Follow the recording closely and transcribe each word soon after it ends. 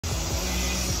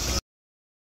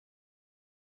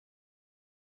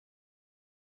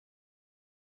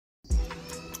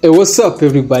Hey, what's up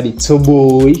everybody? It's your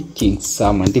boy King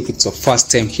Sam, and if it's your first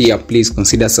time here, please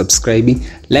consider subscribing,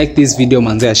 like this video,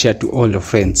 manze, share to all your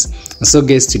friends. And so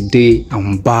guys, today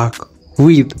I'm back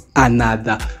with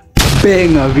another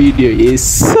banger video.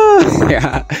 Yes.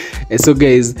 And so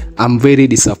guys, I'm very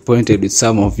disappointed with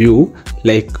some of you,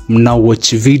 like mna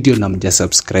watch video na mja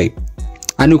subscribe.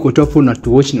 And uko tu hapo na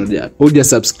to watch na uja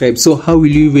subscribe. So how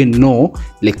will you even know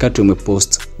like atu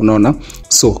umepost? Unaona?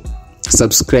 So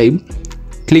subscribe,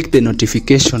 click the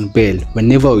notification bell.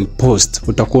 Whenever we post,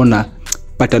 utakuwa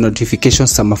pata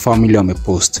notifications sama family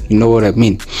wamepost. You know what I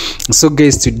mean? So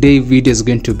guys, today video is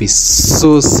going to be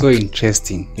so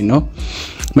interesting. You know,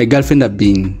 my girlfriend have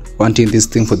been wanting this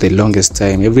thing for the longest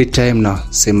time. Every time now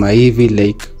sema hivi,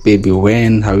 like, baby,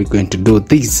 when are we going to do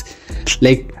this?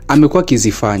 Like, amekuwa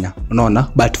kizifanya,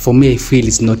 unaona, but for me I feel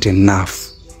it's not enough.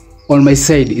 On my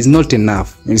side is not enough,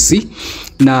 you see.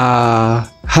 Na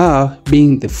her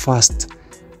being the first,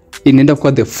 inaenda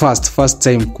kwa the first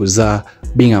time kuzaa,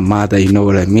 being a mother, you know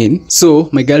what I mean. So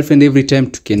my girlfriend, every time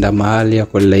tukienda mahali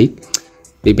ako like,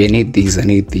 baby, I need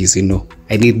this, you know,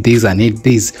 I need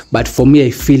this. But for me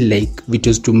I feel like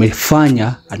vitu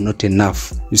tumefanya are not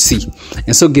enough, you see.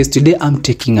 And so guys, today I'm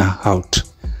taking her out.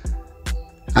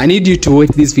 I need you to watch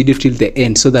this video till the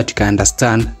end so that you can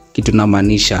understand kitu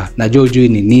namaanisha. Najua ujui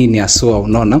ni nini aswa,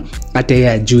 unaona, hata yeye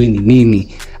ajui ni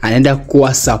nini, anaenda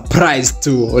kuwa surprise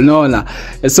tu, unaona.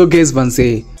 So guys,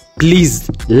 manze,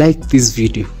 please like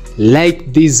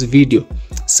this video,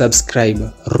 subscribe,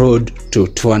 road to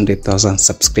 200,000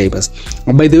 subscribers.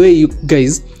 And by the way, you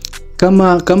guys,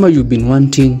 kama you've been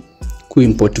wanting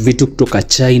kuimport vitu kutoka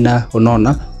China,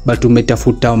 unaona, but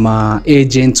umetafuta ma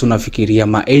agents, unafikiria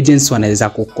ma agents wanaweza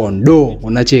kukondo,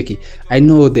 unacheki. I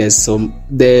know there's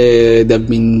there've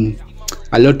been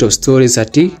a lot of stories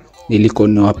ati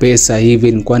nilikonoa pesa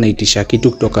hivi, nilikuwa naitisha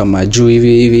kitu kutoka majuu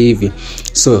hivi.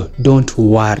 So don't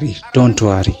worry,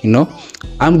 you know.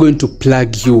 I'm going to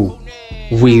plug you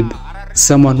with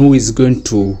someone who is going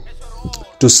to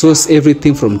source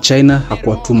everything from China,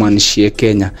 hakuatumanishie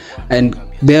Kenya. And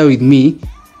bear with me,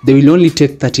 they will only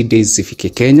take 30 days ifike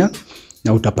Kenya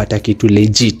na utapata kitu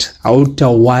legit.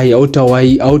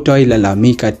 Hautawai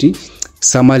lalamika ati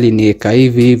sama linieka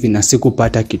hivi na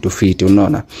sikupata kitu fiti,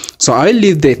 unaona. So I will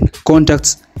leave the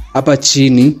contacts hapa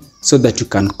chini so that you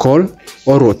can call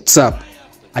or WhatsApp,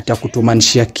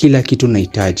 atakutumanishia kila kitu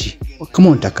unahitaji. Kama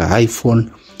unataka iPhone,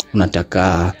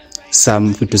 unataka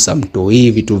some vitu za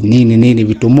mtoi, vitu nini,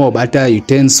 vitu mob, hata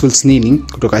utensils nini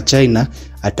kutoka China,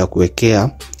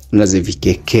 atakuwekea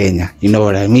unazivike Kenya, you know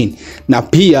what I mean. Na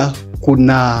pia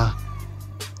kuna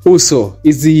uso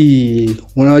hizi,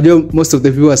 unajua most of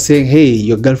the people are saying, hey,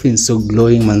 your girlfriend is so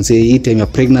glowing, manze, hii time ya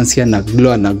pregnancy na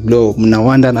glow,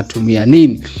 mnawanda natumia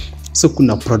nini. So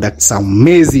kuna products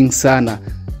amazing sana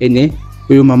ene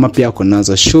huyo mama pia ako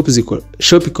nazo.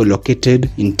 Shop iko located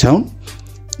in town.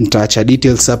 Nitaacha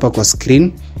details hapa kwa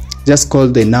screen. Just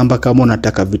call the number kama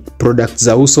unataka products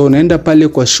za uso. Unaenda pale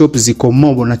kwa shop, ziko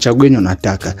mob, unachagua yenye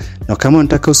unataka. Na kama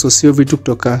unataka uso sio vitu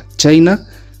kutoka China,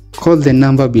 call the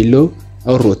number below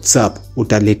or WhatsApp,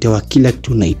 utaletewa kila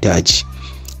kitu unahitaji.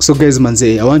 So guys,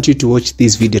 manze, I want you to watch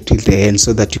this video till the end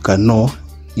so that you can know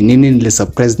ni nini nile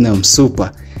surprise na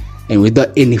super. And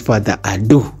without any further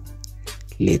ado,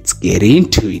 let's get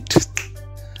into it.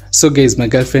 So guys, my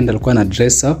girlfriend alikuwa na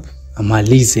dress up,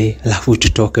 amalize alafu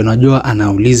tutoke. Unajua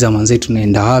anauliza, manze,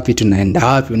 tunaenda wapi,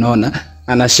 unaona,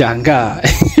 anashangaa.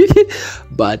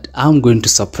 But I'm going to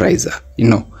surprise her, you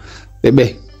know.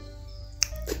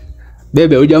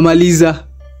 Bebe, hujamaliza?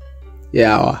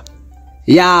 Yawa.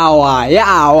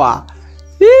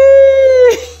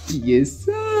 Yes.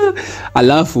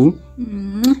 Alafu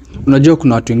unajua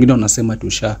kuna watu wengine wanasema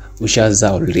ushaza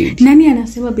already. Nani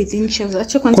anasema between shaza?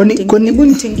 Acha kwanza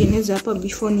nitengeneze hapa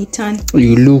before ni turn.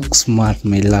 You look smart,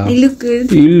 my love. I look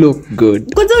good. You look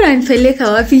good. Kwanza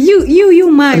unanipeleka wapi?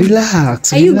 You man.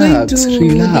 Relax. Are you going to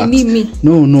need me?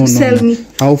 No. Sell me.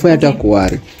 Haufai hata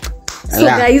kuwari. So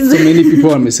guys, so many people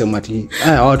wamesema ati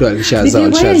watu walishaza.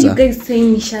 Why are you guys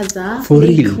saying shaza? For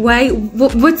like, real? Why?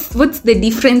 What's the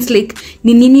difference? Like,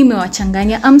 ni nini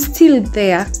mewachanganya? I'm still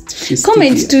there.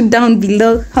 Comment to down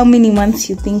below how many months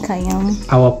you think I am.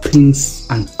 Our prince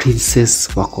and princess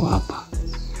wako hapa.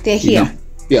 They're here. You know?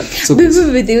 Yeah. So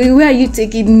where are you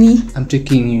taking me? I'm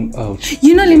taking you out.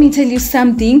 You know, let me tell you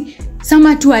something.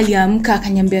 Sama tu aliamka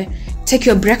akaniambia, take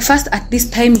your breakfast at this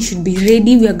time, you should be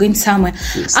ready, we are going somewhere.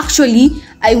 Yes. Actually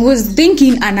I was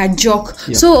thinking and a joke.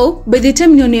 Yeah. So by the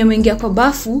time nione ameingia kwa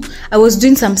bafu, I was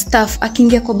doing some stuff.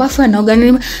 Akiingia kwa bafu anaoga,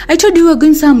 I told you we were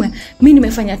going somewhere. Mimi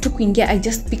nimefanya tu kuingia, I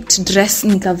just picked dress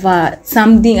nikavaa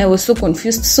something. I was so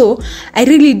confused. So I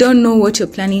really don't know what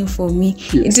you're planning for me.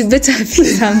 Yes. It better be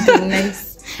something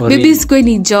nice. Maybe it's going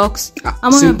to jokes.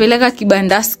 Ama napeleka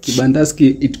kibandaski. Kibandaski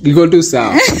iko tu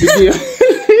sawa. Yeah.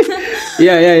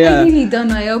 I really don't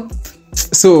know. I hope.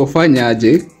 So fanya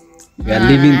aje? We are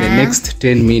leaving the next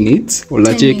 10 minutes.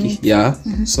 Olacheki. Yeah.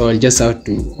 So I'll just have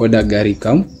to order gari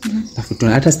come.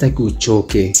 Tafutuna hata sitaki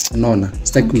uchoke. Unaona?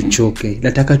 Sitaki uchoke.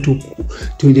 Nataka tu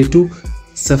tuende tu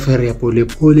safari ya pole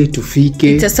pole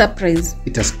tufike. It's a surprise.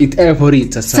 It's a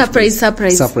surprise.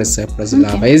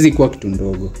 Love. Haiwezi kuwa kitu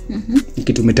ndogo.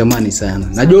 Kitu umetamani sana.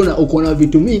 Najua uko na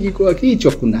vitu mingi kwa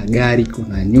kichwa, kuna gari,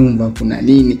 kuna nyumba, kuna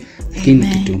nini. Lakini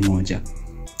kitu moja.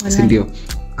 Si ndio?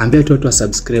 Ambia tu watu wa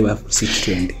subscribe hapo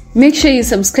situende. Make sure you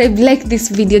subscribe, like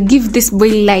this video, give this boy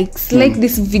likes, like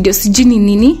this video. Sijini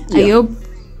nini? Yeah. I hope.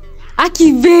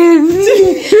 Aki baby.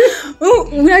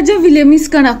 Unajua vile mimi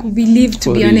sikana kubelieve,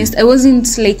 to be honest. I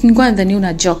wasn't like nilikuwa ndani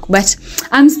una joke, but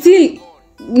I'm still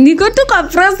niko tu kwa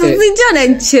process sijana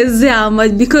nichezea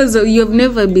much because you have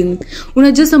never been.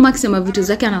 Unajua sama akisema vitu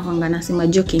zake anakwanga nasema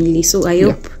jokingly, so I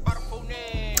hope.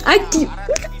 Aki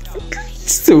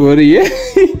sorry.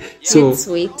 So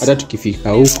hata tukifika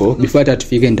huko before hata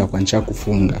tufike nitakuanza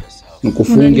kufunga.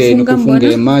 Nikufunge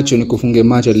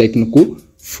macho like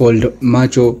fold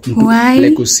macho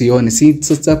like usione. See,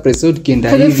 so surprise. So tukienda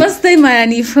hivi. For the first time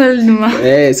I fold ma.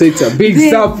 So it's a big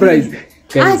surprise.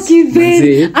 Aki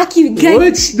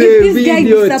guys, this guy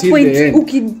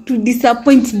disappoint to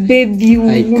disappoint baby, you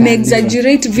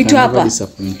exaggerate vitu hapa.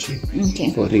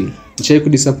 Okay. For real. Check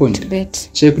disappoint.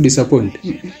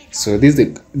 So this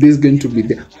is going to be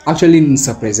the actually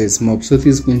surprises mob. So this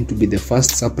is going to be the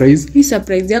first surprise. This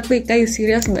surprise yako ikai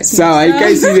serious but so I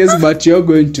can't serious but you're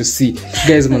going to see.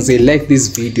 Guys must say like this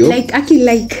video.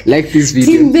 Like this video.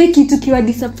 Team Becky tukiwa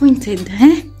disappointed,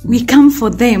 we come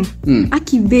for them.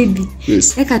 Aki baby.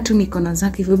 Yes. Eka tu mikono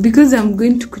zako hivyo because I'm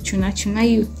going to kuchuna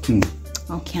you.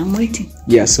 Okay, I'm waiting.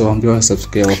 Yeah, so I'm going to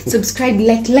subscribe. Subscribe,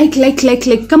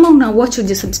 like. Kama una watch or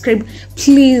just subscribe,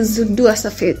 please do us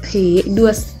a favor. Hey, do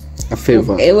us a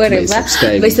favor. Whatever.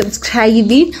 By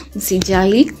subscribing.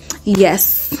 Usijali.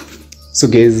 Yes. So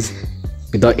guys,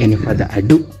 without any further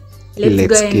ado,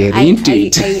 let's get into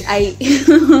it.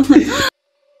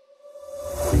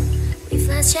 We've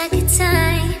lost track of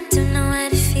time, don't know how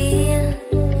to feel,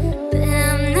 but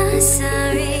I'm not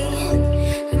sorry.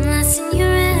 I'm lost in your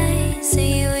eyes, are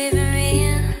you even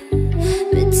real?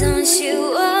 But don't you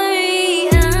worry,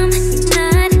 I'm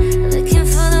not looking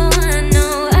for the one.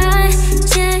 No, I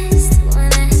just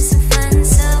wanna have some fun.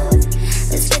 So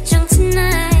let's get drunk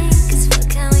tonight, 'cause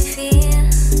fuck how we feel.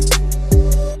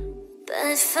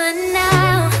 But for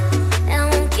now, I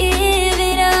won't give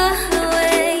it all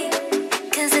away,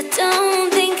 'cause I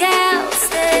don't think I'll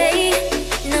stay.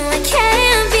 No, I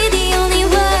can't be the only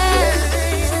one,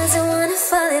 'cause I wanna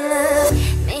fall in love.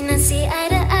 May not see eye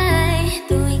to eye,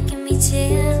 but we can be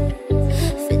chill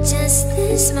for just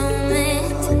this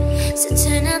moment. So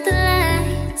turn out the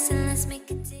lights and let's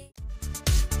make a deal.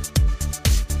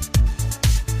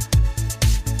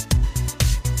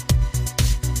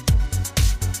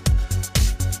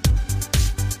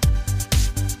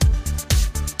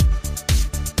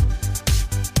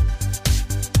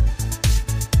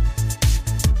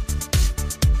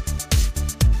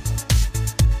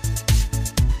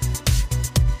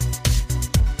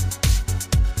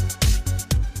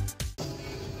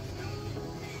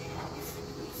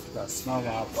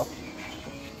 Simama hapa.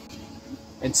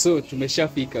 And so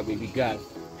tumeshafika baby girl.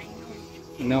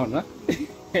 Unaona?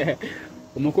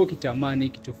 Umekuwa ukitamani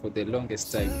kitu for the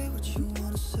longest time.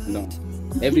 No.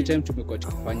 Every time tumekuwa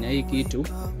tukifanya hii kitu,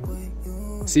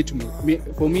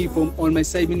 for on my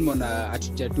side mimi naona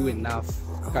hatuja do enough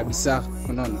kabisa,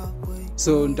 unaona?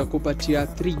 So nitakupatia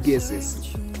 3 guesses.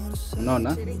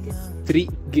 Unaona? 3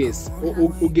 guess.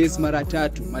 Guess mara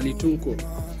 3 mali tuko.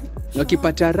 Na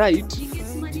ukipata right,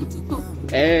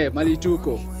 mali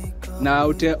tuko. Na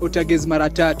utagezi mara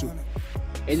 3.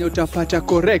 Enye utapata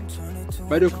correct,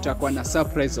 bado kutakuwa na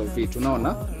surprise of it,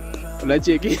 unaona?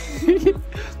 Unacheki?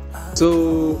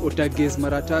 So utagezi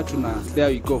mara 3 na there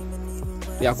we go.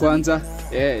 Ya kwanza.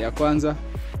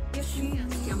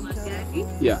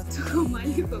 Yeah.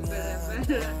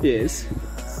 Yes.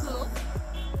 So,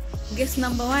 guess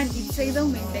number 1, it's either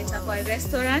umeenda kwa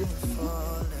restaurant.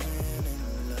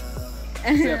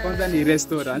 So ya kwanza ni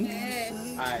restaurant.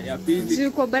 Ya pili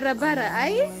kwa barabara,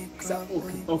 ai?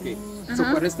 Okay. So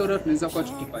kwa restaurant tunaweza kwa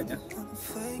tukifanya.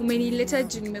 Umenileta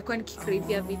juu nimekuwa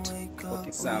nikicravia vitu.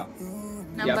 Okay, sawa.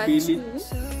 Number 2,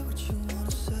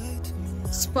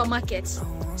 supermarket.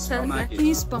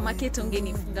 Lakini supermarket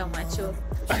ungenifunga macho.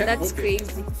 That's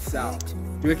crazy. Sawa.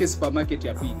 Tuweke supermarket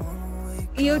ya pili.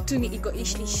 Hiyo tu ni iko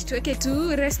ish. Tuweke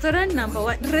tu restaurant number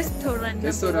 1. Restaurant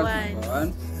number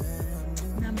 1.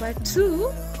 Number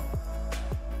 2,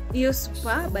 hiyo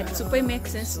super, but super make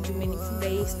sense juu umenifunga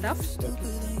hii stuff. Okay.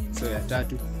 So ya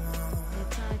tatu.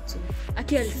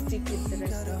 Aki I'll stick with the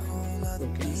restaurant.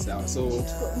 Okay, sawa. So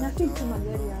nothing to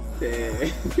magari hapa.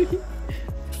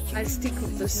 I'll stick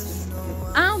with those.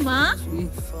 Ama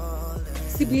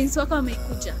siblings wako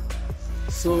wamekuja.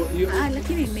 So you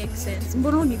lakini make sense.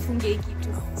 Mbona unifunge hiki kitu?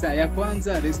 Sasa ya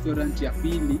kwanza restaurant, ya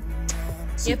pili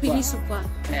ya pili super.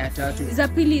 Ya tatu. Za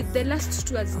pili, the last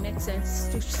two as make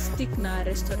sense to stick na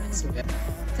restaurant. So, yeah.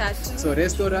 Tatu. So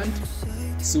restaurant,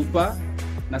 super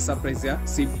na surprise ya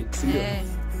siblings.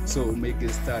 So make a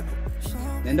start.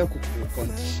 Naenda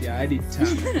kukukontisha hadi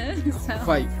 5.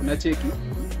 5 unacheki?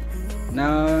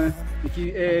 Na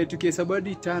tukihesabu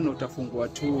hadi 5 utafungua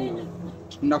tu.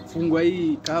 Tunakufungua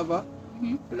hii cover.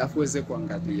 Alafu uweze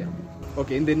kuangalia.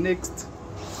 Okay, in the next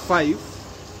 5,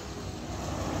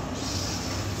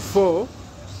 4,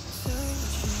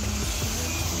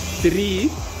 3,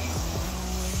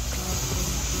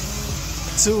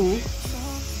 2,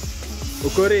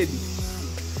 uko ready?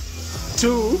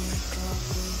 2,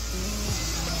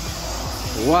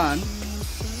 1.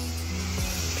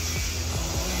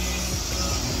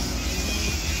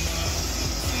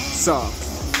 So,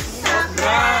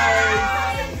 surprise!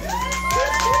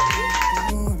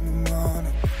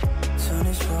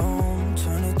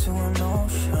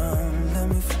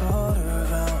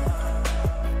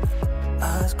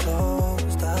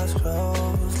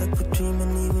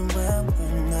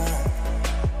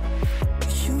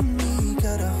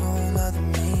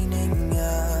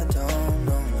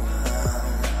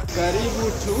 Karibu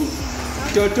tu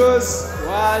Toto's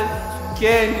World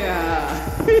Kenya.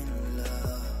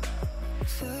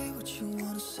 Say what you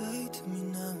wanna say to me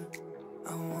now.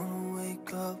 I wanna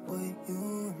wake up with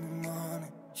you in the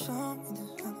morning. Show me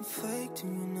there's nothing fake to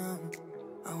me now.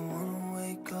 I wanna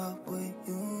wake up with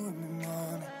you in the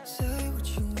morning. Say what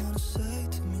you wanna say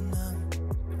to me now.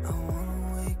 I wanna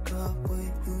wake up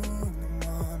with you in the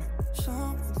morning. Show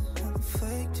me there's nothing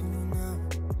fake to me now.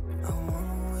 I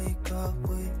wanna wake up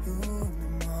with you in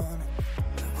the morning.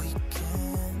 We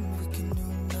can do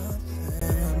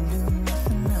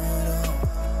nothing at all.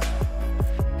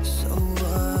 So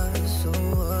what,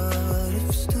 if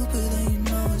you're stupid then you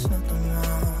know it's nothing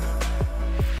wrong.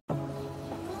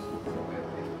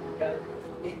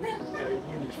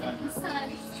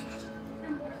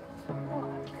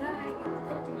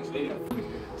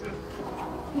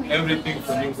 Everything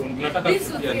for you. This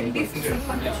would be this.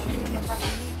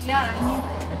 Yeah.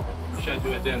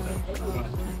 Ushajua agenda.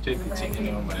 Check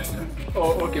chini na maana.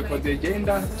 Oh, okay, for the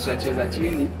agenda, tutacheza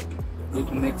chini. You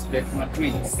can expect my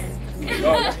twins.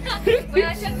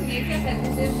 Unaacha kuniweka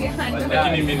kazi.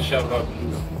 Lakini mimi nishavaa.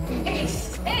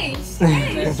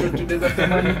 So tunaweza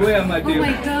kama ni boya Oh madeo.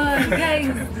 my god, guys,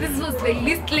 this was the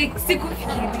least like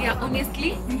sikufikiria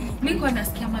honestly. Mimi kwa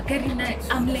nasikia magari na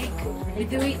I'm like with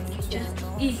the way you just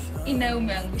ina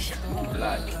umeangusha.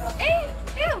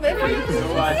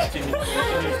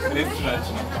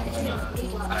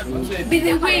 By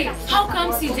the way, how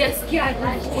comes you just scared?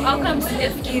 How comes you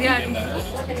just scared?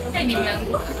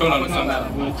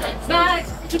 But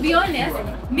to be honest,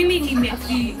 mimi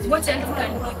nimefi what else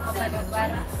can be kwa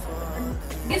barabara.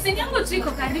 Gesi yangu tu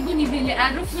iko karibu ni vile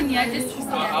harufu ni aje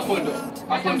sasa. Hapo ndo.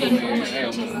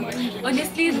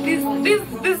 Honestly, this one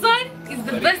is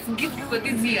the best gift for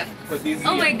this year.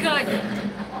 Oh my god.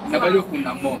 Na bado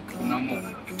kuna more.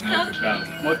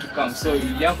 More to come. So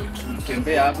you have to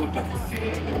tembea hapo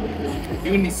utafute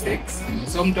unisex.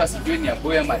 So mtu asijue ni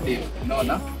boya madeo.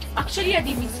 Unaona? Actually I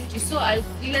didn't miss so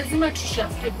lazima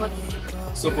tushafute both.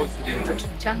 So both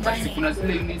Changanya. kuna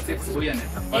zile unisex boya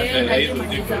anaweza.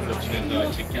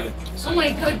 Oh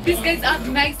my god, these guys have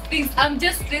nice things. I'm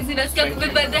just crazy to skip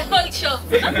with the whole shop.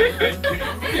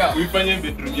 Yeah, Uifanye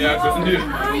bedroom yako ndio.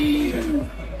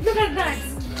 Look at that.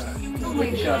 Oh my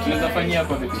god. tunaweza fanyia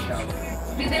hapo baby shower.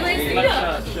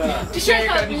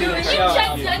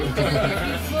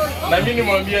 Na mimi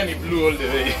nimwambia ni blue all the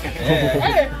way.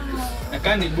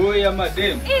 Nakaa ni boy ama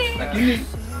dem. Lakini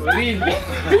really.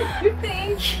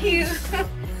 Thank you.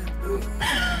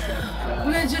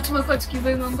 Unajua tumekuwa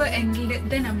tukivaa mambo and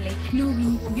then I'm like no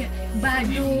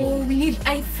we need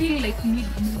I feel like we need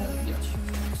more.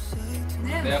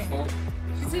 Therefore,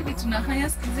 Hizi vitu tunafanya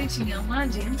siku hizi chini ya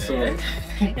maji. So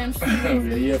I can see.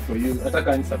 we are here for you. Hata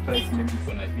kama ni surprise maybe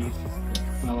for a dish.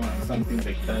 No, something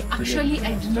like that. Actually,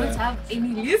 I do not have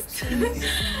any list.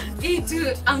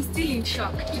 I'm still in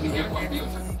shock.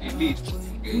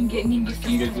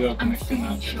 Ningejua I'm still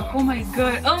in shock. Oh my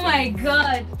god. Oh my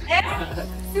god.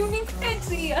 Swimming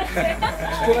country.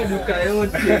 kwa duka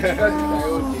yote.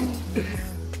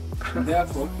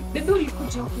 Therefore, Baby,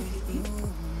 ulikuja huku vipi?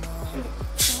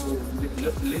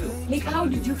 Like, how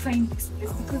did you find this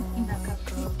place? Because in a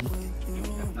cafe.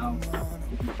 now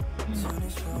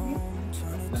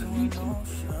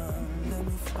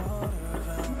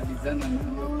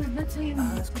Oh, that's why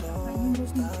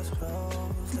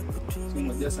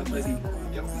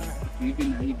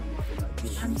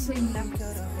I'm so in love.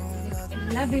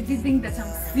 I love everything that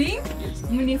I'm seeing.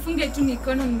 Mnifunge tu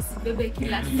mikono nisibebe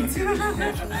kila kitu.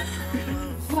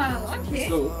 Wow, okay.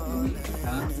 so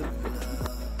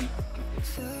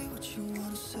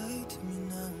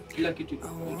kila kitu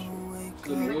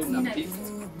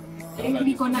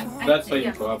That's why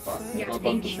niko hapa. Yeah, Niko hapa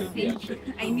thank you. kusaidia. Thank you.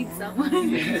 I need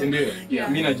someone. Ndio. Yeah.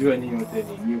 Mimi najua ni yote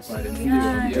ni new parent.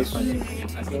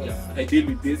 Ndio. I deal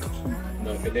with this.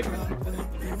 Ndio peleka.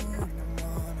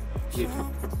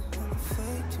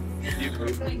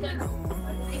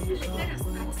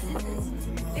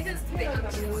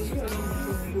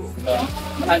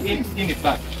 Hii ni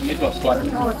flat. Inaitwa swat.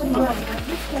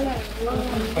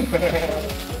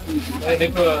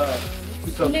 Inaitwa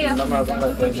So hii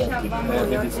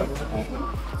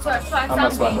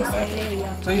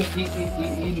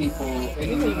ni for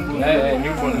anything.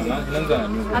 newborn. Naanza na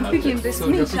newborn. I'm picking this. So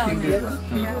Me you're child. picking this one.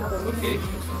 Okay.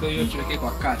 So hiyo tuweke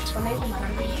kwa cut.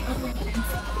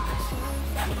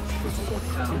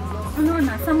 No,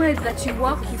 somewhere that you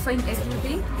walk, you find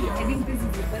everything. I think this is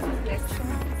the best place.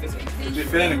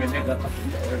 Nilifanya nimejenga hapa.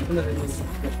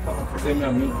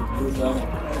 Sema mimi kuuza.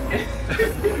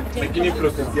 Lakini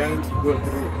process yangu go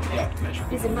through.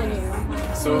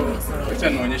 So, acha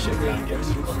nionyeshe blanket.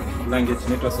 Blanket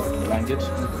inaitwa soft blanket.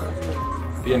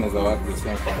 Pia inaweza work the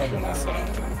same function as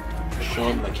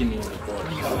shawl, lakini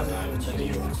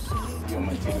hiyo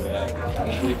material yake.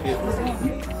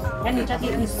 Yani utaki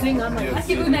kuswing ama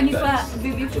Lakini unanipa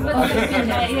baby food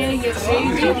na yeye baby.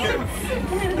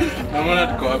 Naona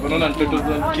tuko hapa, naona mtoto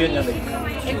wa Kenya like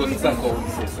tuko sasa kwa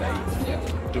sasa hivi.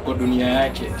 Tuko dunia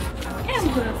yake.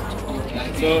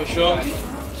 So shawl,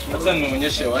 sasa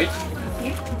nionyeshe white.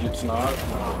 Ndio tunawaka.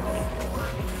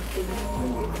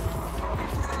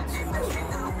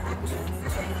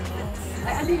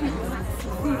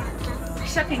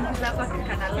 Shopping hapa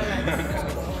kana lola.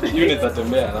 Hiyo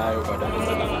nitatembea nayo kwa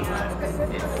darasa.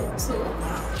 So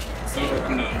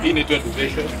kuna hii inaitwa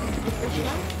duration.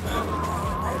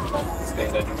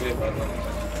 Standard duration.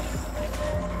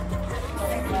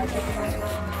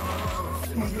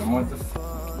 Moja.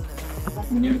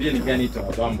 Niambie ni gani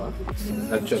itabamba.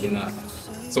 Actually na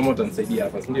somo utanisaidia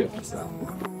hapa, si ndio? Sawa.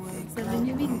 Sasa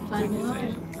mimi mfano.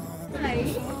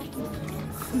 Hai.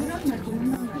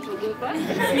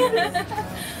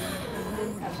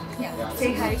 Yeah,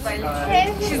 say hi pale.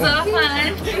 She's so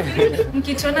fun.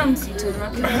 Mkichona msitoro.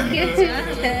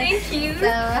 Thank you.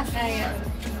 Sawa.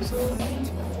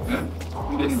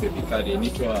 Ndio ni baby carry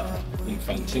inaitwa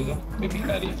infantino baby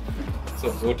carry. So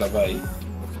utavaa hii.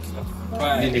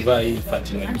 Nini vaa hii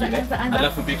infantino nyingine.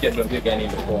 Alafu pia tuambie gani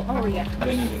ndio poa. Oh yeah.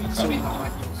 Gani ndio sawa.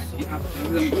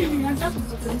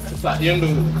 Sasa hiyo ndio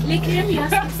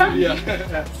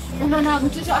Unaona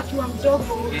mtoto akiwa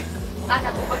mdogo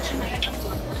anakuwa chini.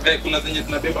 kuna zenye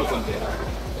tunabeba kwa mbele.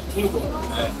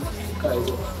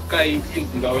 Kai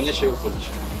ngaonyesha hiyo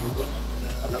position.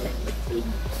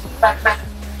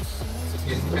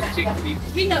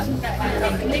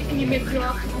 Like nimegrow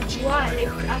up kujua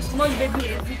like a small baby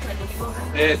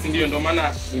Si ndio ndo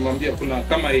maana nimwambia kuna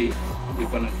kama hii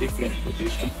iko na different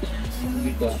position.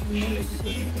 Iko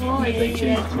Oh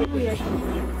yeah.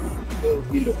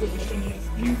 ndio position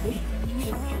ya newborn.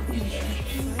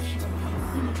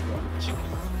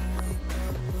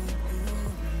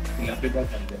 Inabeba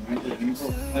tanzania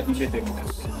niko hadi bete kwa.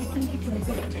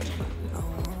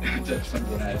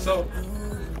 So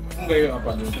funga hiyo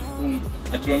hapa ndio.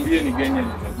 Atuambie ni gani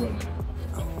anachagua.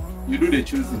 You do the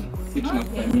choosing. Kitu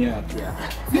tunafanyia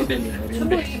modeling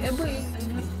oriented.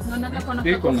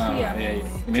 Iko na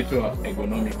inaitwa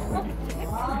ergonomic hoodie.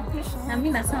 Na mimi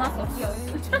nasema kofia.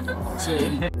 So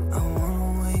I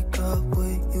wanna wake up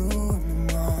with you in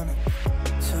the morning.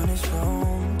 Turn this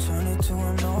room, turn it to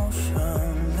an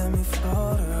ocean. Let me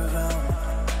float around.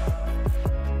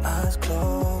 Eyes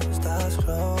closed,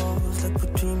 like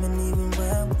we're dreaming even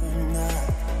when we're not.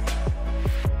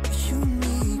 You and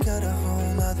me got a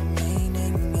whole other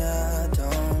meaning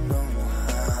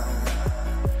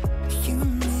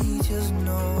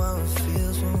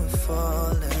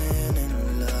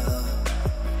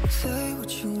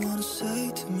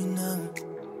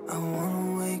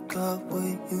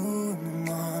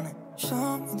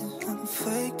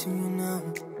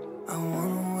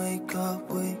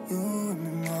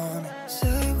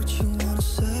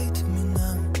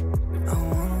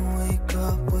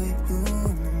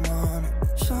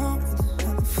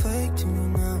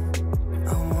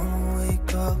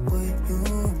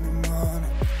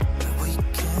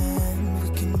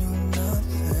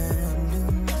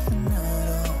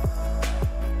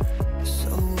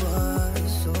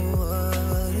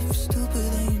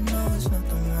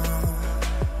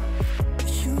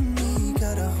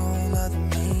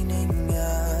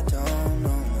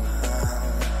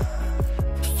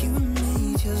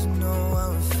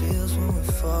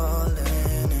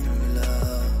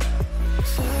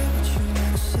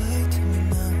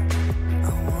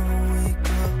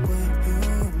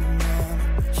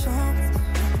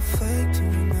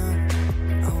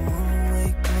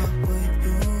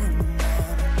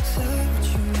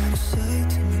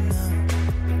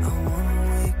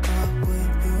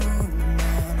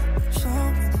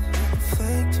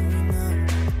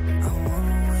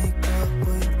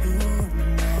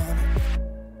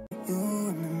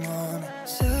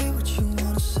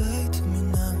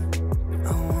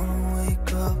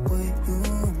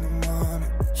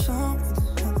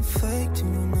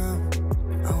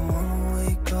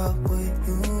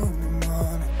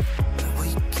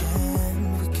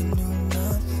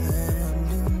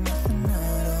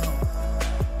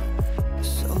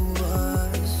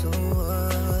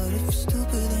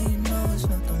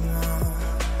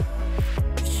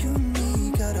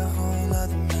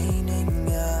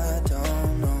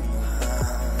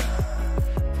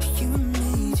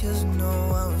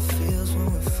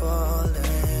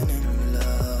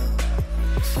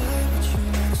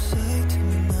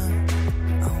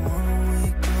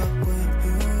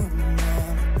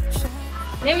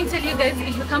Let me tell you guys,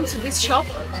 if you come to this shop,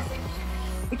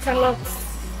 it's a lot.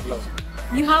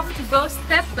 You have to go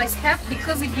step by step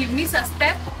because if you miss a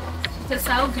step, it's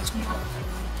a bit more.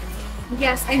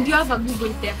 Yes, and you have a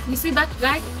Google there. You see that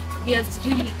guy? He has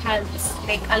really helped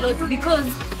like a lot because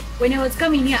when I was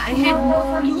coming here, I had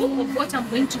no clue of what I'm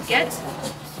going to get.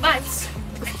 But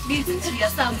like this is here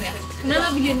somewhere. None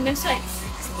of you know size.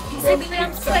 You see the way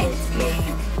I'm size.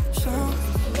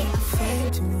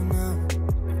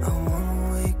 I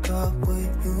wanna wake up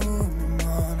with you in the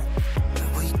morning.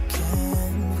 We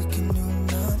can do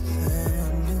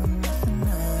nothing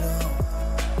at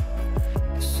all.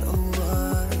 So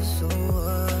what?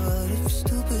 If you're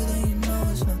stupid, then you know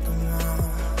it's nothing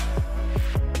wrong.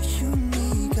 You and me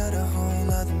got a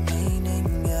whole other meaning,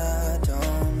 I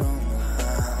don't know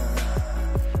how.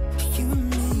 You and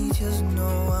me just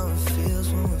know how it feels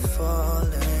when we're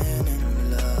falling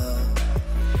in love.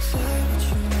 Say what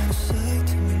you wanna say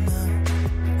to me now.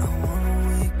 I wanna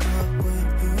wake up with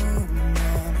you in the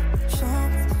morning. Show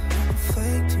me there's nothing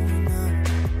fake to me now.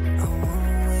 I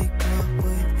wanna wake up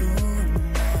with you in the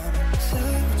morning. Say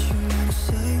what you wanna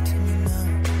say to me now.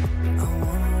 I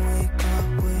wanna wake up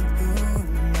with you in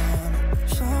the morning.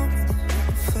 Show me there's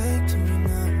nothing fake to me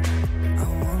now. I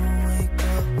wanna wake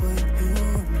up with you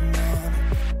in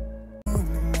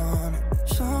the morning.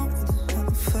 Show me there's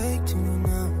nothing fake to me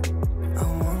now. I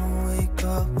wanna wake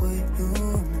up with you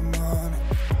in the morning.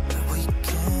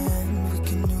 We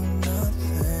can do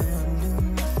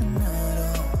nothing at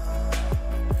all.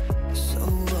 So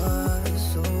what?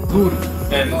 Good.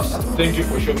 And thank you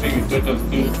for shopping with daughters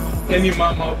too. Any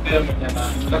mom out there mwenye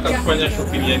anataka kufanya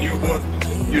shopping ya newborn,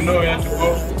 you know where to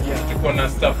go. Tuko na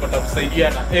staff watakusaidia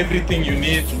na everything you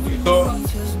need. So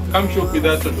come shop with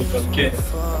us at Daughters Kenya.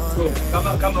 So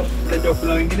kama unajua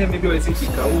kuna wengine maybe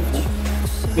wasifika huko,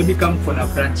 maybe kama kuna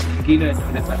branch nyingine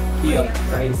tunaweza pia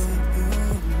price.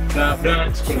 Na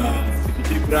branch kuna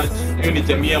CBD branch, hiyo ni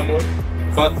Jamia Mall,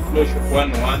 first floor shop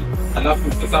 101.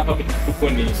 Alafu sasa hapa tuko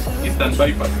ni Eastern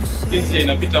Bypass. Jinsi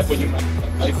inapita hapo nyuma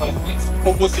bypass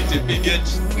opposite the big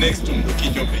gate next to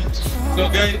Mbukijo Beach. So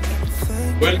guys,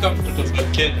 welcome to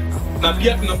Daughters Kenya. Na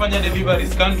pia tunafanya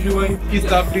deliveries countrywide,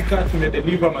 East Africa,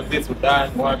 tumedeliver Madrid, Sudan,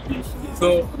 wapi.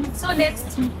 So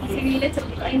next, I need a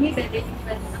delivery. I'm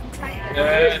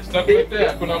tired.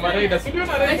 tutakuletea kuna maraida, si ndio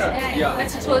maraida?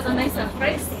 But it was a nice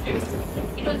surprise.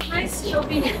 It was nice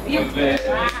shopping with you.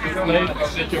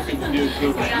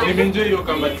 Nimeenjoy hiyo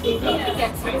kama ni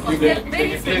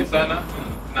sana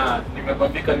na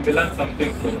nimekwambia nimelearn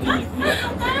something from you.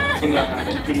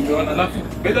 Tuliona alafu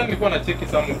beta nilikuwa na cheki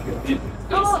some of your videos.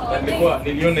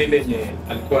 Niliona ile yenye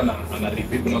alikuwa ana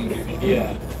review na mreviewia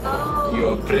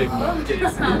your pregnant.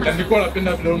 Nilikuwa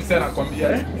napenda vile msema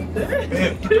anakuambia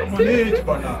tutamanage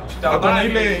bana. Hapana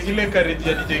ile courage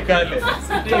ya DJ Kale.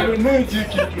 Tutamanage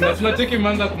kitu. Tunacheki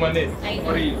manza kumanage.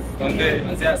 For real.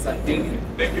 Manze asante.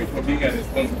 Thank you for being a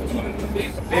responsible man.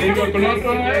 Hiyo kuna watu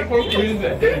hapo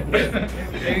kuinze.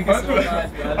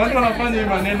 Watu wanafanya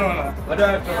maneno na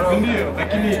ndio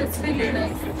lakini It's really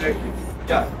nice.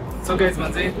 Yeah. So guys,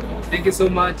 manze, thank you so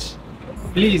much.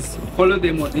 Please follow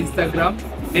them on Instagram.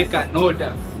 Make an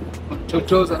order.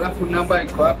 Totos, alafu number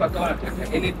iko hapa kama unataka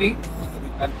anything. You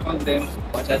can call them.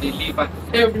 Watadeliver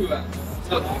everywhere.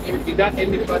 So without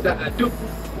any further ado,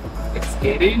 let's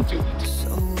get into it. So